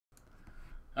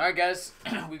All right, guys,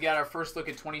 we got our first look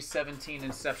at 2017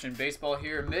 Inception baseball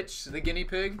here. Mitch, the guinea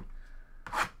pig.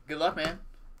 Good luck, man.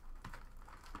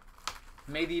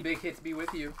 May the big hits be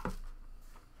with you.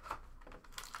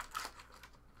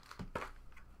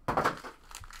 All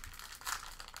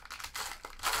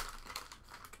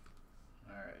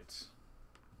right.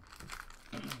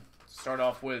 Start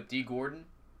off with D. Gordon.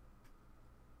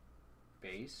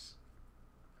 Base.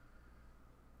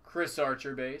 Kris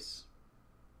Archer base.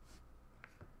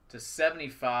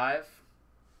 /75.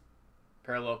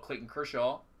 Parallel Clayton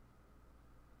Kershaw.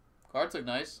 Cards look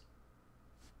nice.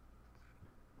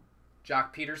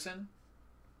 Jock Peterson.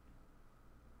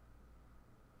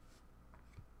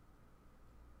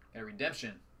 And a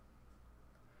redemption.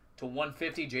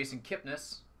 /150, Jason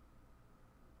Kipnis.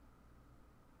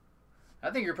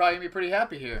 I think you're probably going to be pretty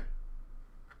happy here.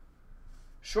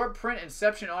 Short print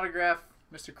Inception autograph,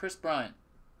 Mr. Kris Bryant.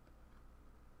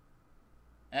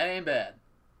 That ain't bad.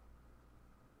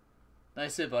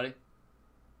 Nice hit, buddy.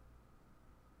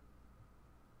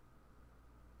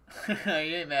 You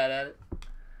ain't mad at it.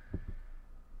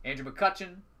 Andrew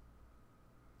McCutchen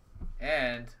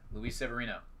and Luis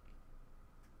Severino.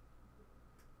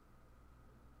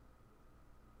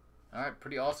 All right,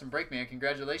 pretty awesome break, man.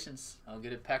 Congratulations. I'll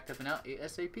get it packed up and out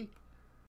ASAP.